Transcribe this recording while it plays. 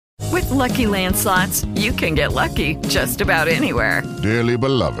Lucky Land Slots, you can get lucky just about anywhere. Dearly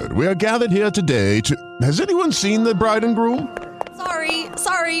beloved, we are gathered here today to... Has anyone seen the bride and groom?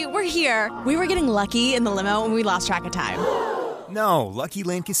 Sorry, we're here. We were getting lucky in the limo and we lost track of time. No, Lucky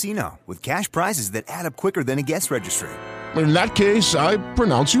Land Casino, with cash prizes that add up quicker than a guest registry. In that case, I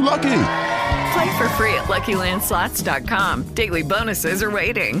pronounce you lucky. Play for free at LuckyLandSlots.com. Daily bonuses are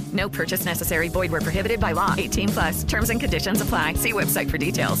waiting. No purchase necessary. Void where prohibited by law. 18+. Terms and conditions apply. See website for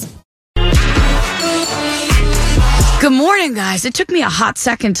details. Good morning, guys. It took me a hot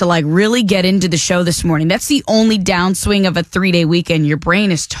second to really get into the show this morning. That's the only downswing of a 3-day weekend. Your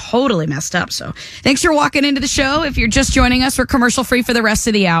brain is totally messed up. So thanks for walking into the show. If you're just joining us, we're commercial free for the rest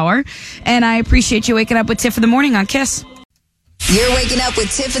of the hour. And I appreciate you waking up with Tiff in the morning on Kiss. You're waking up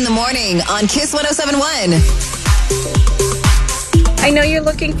with Tiff in the morning on Kiss 107.1. I know you're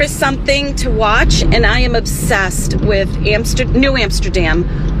looking for something to watch, and I am obsessed with New Amsterdam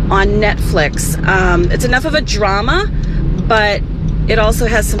on Netflix. It's enough of a drama, but it also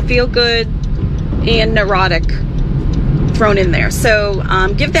has some feel-good and neurotic thrown in there. So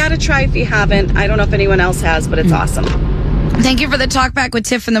give that a try if you haven't. I don't know if anyone else has, but it's awesome. Thank you for the talk back with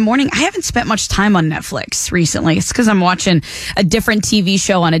Tiff in the morning. I haven't spent much time on Netflix recently. It's because I'm watching a different TV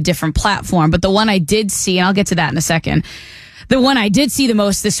show on a different platform. But the one I did see, and I'll get to that in a second, the one I did see the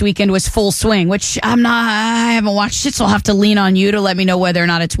most this weekend was Full Swing, which I haven't watched it, so I'll have to lean on you to let me know whether or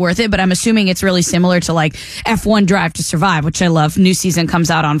not it's worth it. But I'm assuming it's really similar to F1 Drive to Survive, which I love. New season comes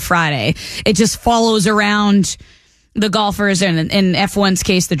out on Friday. It just follows around the golfers and in F1's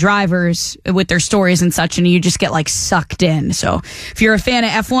case, the drivers with their stories and such, and you just get sucked in. So if you're a fan of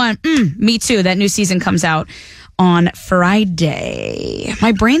F1, me too. That new season comes out on Friday.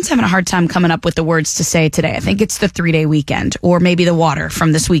 My brain's having a hard time coming up with the words to say today. I think it's the 3-day weekend, or maybe the water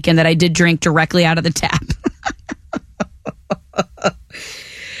from this weekend that I did drink directly out of the tap.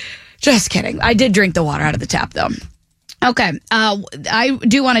 Just kidding. I did drink the water out of the tap, though. Okay. I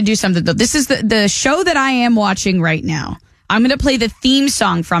do want to do something, though. This is the show that I am watching right now. I'm going to play the theme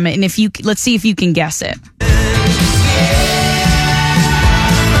song from it, and let's see if you can guess it.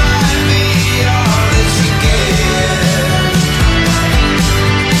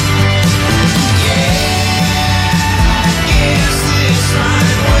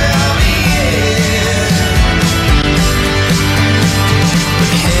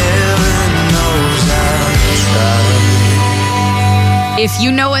 If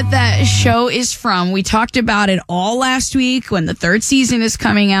you know what that show is from, we talked about it all last week when the third season is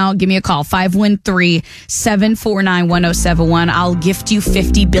coming out. Give me a call, 513-749-1071. I'll gift you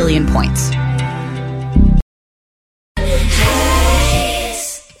 50 billion points.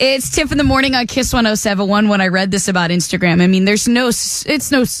 It's Tiff in the morning on Kiss 107.1. When I read this about Instagram, I mean, it's no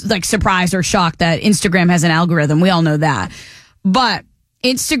surprise or shock that Instagram has an algorithm. We all know that. But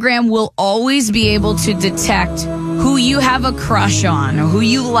Instagram will always be able to detect who you have a crush on, or who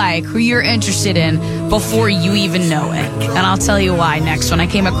you like, who you're interested in before you even know it. And I'll tell you why next. When I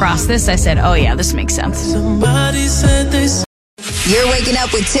came across this, I said, oh yeah, this makes sense. Somebody said this. You're waking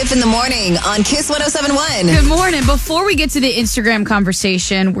up with Tiff in the morning on Kiss 107.1. Good morning. Before we get to the Instagram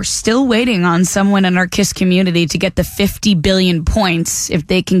conversation, we're still waiting on someone in our Kiss community to get the 50 billion points if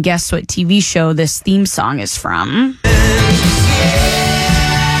they can guess what TV show this theme song is from.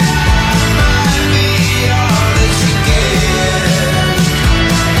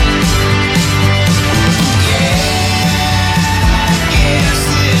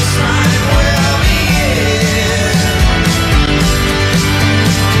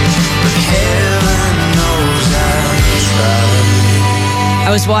 I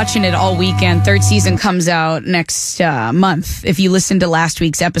was watching it all weekend. Third season comes out next month. If you listen to last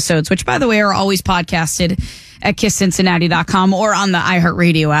week's episodes, which, by the way, are always podcasted at KissCincinnati.com or on the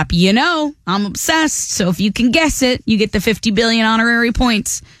iHeartRadio app. You know, I'm obsessed. So if you can guess it, you get the 50 billion honorary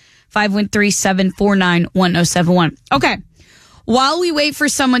points. 513-749-1071. Okay. While we wait for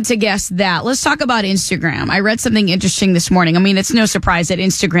someone to guess that, let's talk about Instagram. I read something interesting this morning. I mean, it's no surprise that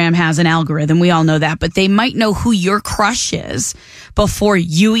Instagram has an algorithm. We all know that. But they might know who your crush is before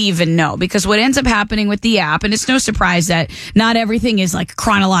you even know. Because what ends up happening with the app, and it's no surprise that not everything is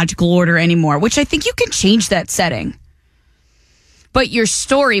chronological order anymore, which I think you can change that setting. But your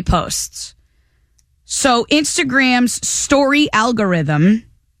story posts. So Instagram's story algorithm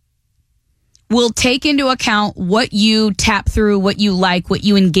will take into account what you tap through, what you like, what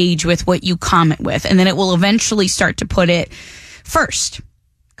you engage with, what you comment with, and then it will eventually start to put it first.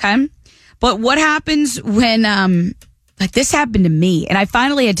 Okay? But what happens when, this happened to me, and I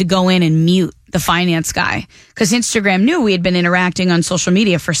finally had to go in and mute the finance guy because Instagram knew we had been interacting on social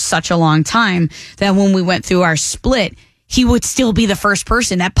media for such a long time that when we went through our split, he would still be the first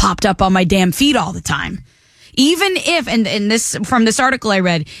person that popped up on my damn feed all the time. Even if, and this from this article I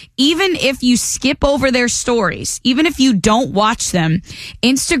read, even if you skip over their stories, even if you don't watch them,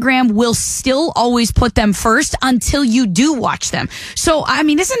 Instagram will still always put them first until you do watch them. So, I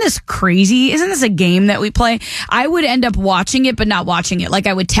mean, isn't this crazy? Isn't this a game that we play? I would end up watching it, but not watching it. Like,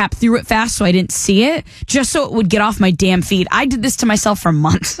 I would tap through it fast so I didn't see it, just so it would get off my damn feed. I did this to myself for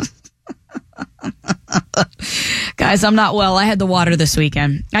months. Guys, I'm not well. I had the water this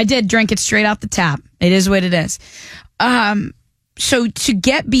weekend. I did drink it straight out the tap. It is what it is. So to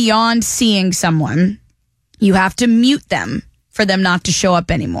get beyond seeing someone, you have to mute them for them not to show up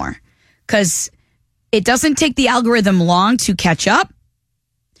anymore. Because it doesn't take the algorithm long to catch up,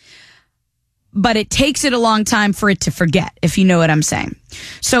 but it takes it a long time for it to forget, if you know what I'm saying.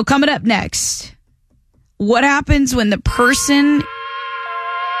 So coming up next, what happens when the person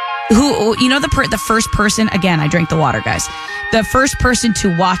who, you know, the first person, again, I drank the water, guys. The first person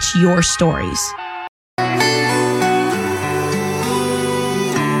to watch your stories.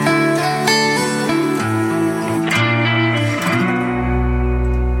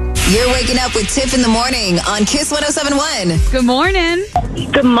 You're waking up with Tiff in the morning on Kiss 107.1. Good morning.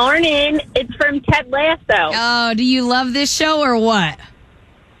 Good morning. It's from Ted Lasso. Oh, do you love this show or what?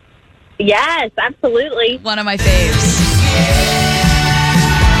 Yes, absolutely. One of my faves.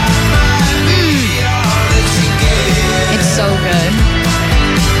 It's so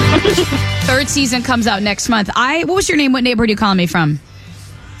good. Third season comes out next month. What was your name? What neighborhood are you calling me from?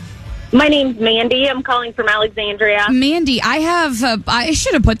 My name's Mandy. I'm calling from Alexandria. Mandy, I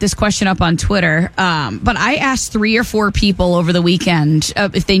should have put this question up on Twitter, but I asked 3 or 4 people over the weekend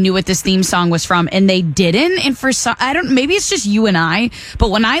if they knew what this theme song was from, and they didn't. And for some, maybe it's just you and I, but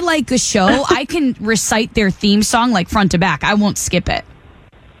when I like a show, I can recite their theme song like front to back. I won't skip it.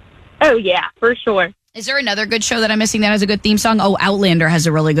 Oh, yeah, for sure. Is there another good show that I'm missing that has a good theme song? Oh, Outlander has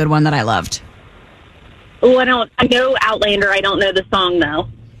a really good one that I loved. Oh, I know Outlander. I don't know the song, though.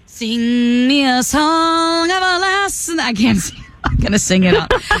 Sing me a song of a lesson. I can't sing. I'm going to sing it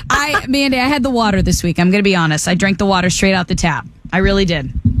out. Mandy, I had the water this week. I'm going to be honest. I drank the water straight out the tap. I really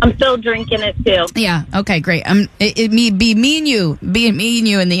did. I'm still drinking it, too. Yeah. Okay, great. Be me and you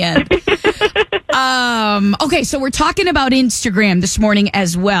in the end. Okay, so we're talking about Instagram this morning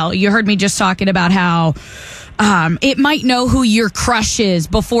as well. You heard me just talking about how it might know who your crush is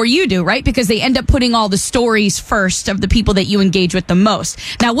before you do, right? Because they end up putting all the stories first of the people that you engage with the most.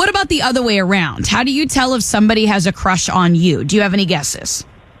 Now, what about the other way around? How do you tell if somebody has a crush on you? Do you have any guesses?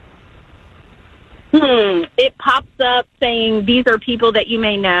 It pops up saying these are people that you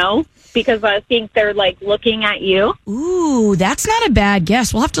may know, because I think they're like looking at you. Ooh, that's not a bad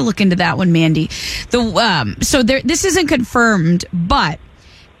guess. We'll have to look into that one, Mandy. This isn't confirmed, but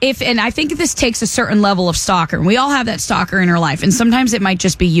and I think this takes a certain level of stalker, and we all have that stalker in our life, and sometimes it might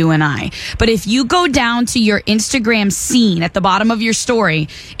just be you and I. But if you go down to your Instagram scene at the bottom of your story,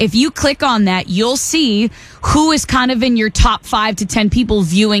 if you click on that, you'll see who is kind of in your top 5 to 10 people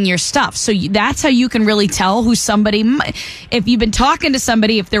viewing your stuff. So that's how you can really tell who somebody, if you've been talking to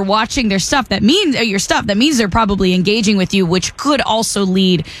somebody, if they're watching their stuff, that means your stuff, that means they're probably engaging with you, which could also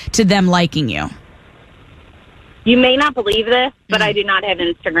lead to them liking you. You may not believe this, but I do not have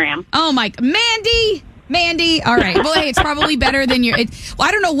Instagram. Oh, my... Mandy. All right. Well, hey, it's probably better than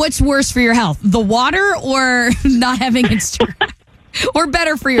I don't know what's worse for your health, the water or not having Instagram. Or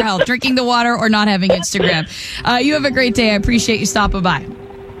better for your health, drinking the water or not having Instagram. You have a great day. I appreciate you stopping by.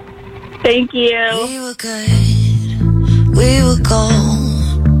 Thank you. We were good. We were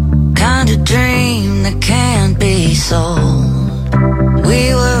gold. Kind of dream that can't be sold.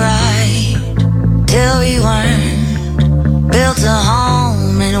 We were right till we weren't. Built a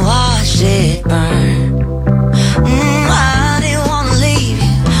home and watched it burn. I didn't want to leave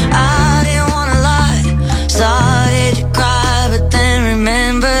you. I didn't want to lie. Started to cry, but then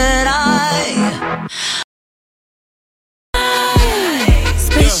remembered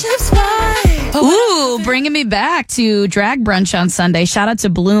spaceships fly. Ooh, bringing me back to drag brunch on Sunday. Shout out to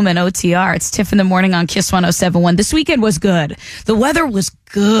Bloom and OTR. It's Tiff in the morning on Kiss 107.1. This weekend was good. The weather was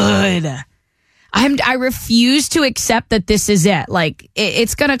good. I refuse to accept that this is it. Like,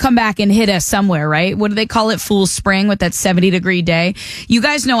 it's going to come back and hit us somewhere, right? What do they call it? Fool's Spring with that 70-degree day. You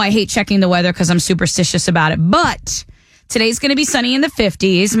guys know I hate checking the weather because I'm superstitious about it. But today's going to be sunny in the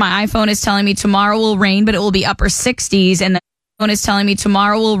 50s. My iPhone is telling me tomorrow will rain, but it will be upper 60s. And the iPhone is telling me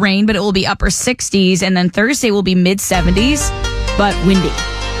tomorrow will rain, but it will be upper 60s. And then Thursday will be mid-70s, but windy.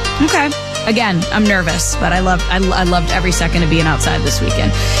 Okay. Again, I'm nervous, but I loved every second of being outside this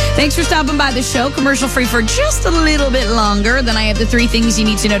weekend. Thanks for stopping by the show. Commercial free for just a little bit longer. Then I have the 3 things you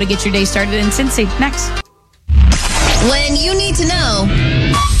need to know to get your day started in Cincy. Next. When you need to know,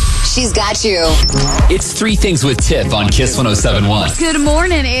 she's got you. It's 3 Things with Tiff on Kiss 107.1. Good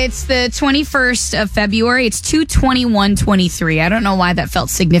morning. It's the 21st of February. It's 2/21/23. I don't know why that felt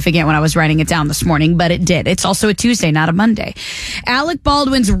significant when I was writing it down this morning, but it did. It's also a Tuesday, not a Monday. Alec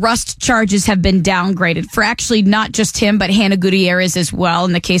Baldwin's Rust charges have been downgraded for actually not just him, but Hannah Gutierrez as well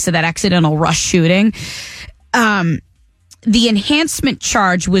in the case of that accidental Rust shooting. The enhancement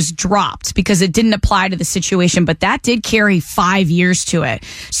charge was dropped because it didn't apply to the situation, but that did carry 5 years to it.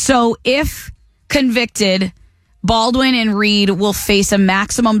 So if convicted, Baldwin and Reed will face a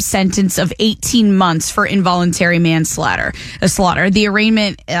maximum sentence of 18 months for involuntary manslaughter. The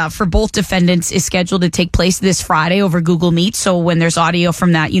arraignment for both defendants is scheduled to take place this Friday over Google Meet. So when there's audio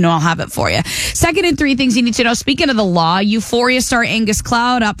from that, I'll have it for you. Second and 3 things you need to know. Speaking of the law, Euphoria star Angus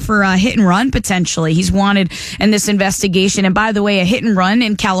Cloud up for a hit and run potentially. He's wanted in this investigation. And by the way, a hit and run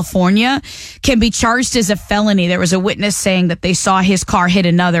in California can be charged as a felony. There was a witness saying that they saw his car hit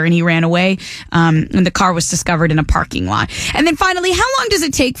another and he ran away. And the car was discovered in a parking lot. And then finally, how long does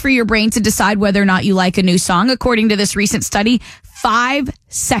it take for your brain to decide whether or not you like a new song? According to this recent study, 5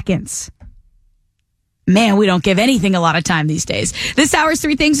 seconds. Man, we don't give anything a lot of time these days. This hour's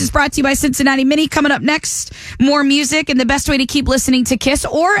 3 Things is brought to you by Cincinnati Mini. Coming up next, more music, and the best way to keep listening to Kiss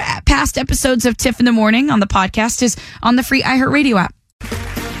or past episodes of Tiff in the Morning on the podcast is on the free iHeartRadio app.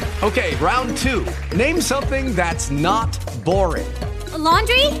 Okay, round 2. Name something that's not boring. A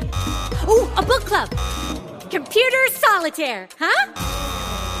laundry? Ooh, a book club. Computer solitaire, huh?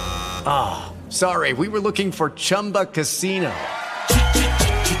 Ah, sorry, we were looking for Chumba Casino.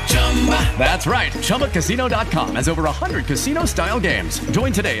 That's right, ChumbaCasino.com has over 100 casino-style games.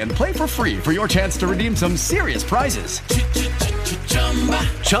 Join today and play for free for your chance to redeem some serious prizes.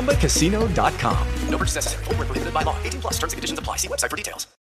 ChumbaCasino.com. No purchase necessary. Void where prohibited by law. 18+ terms and conditions apply. See website for details.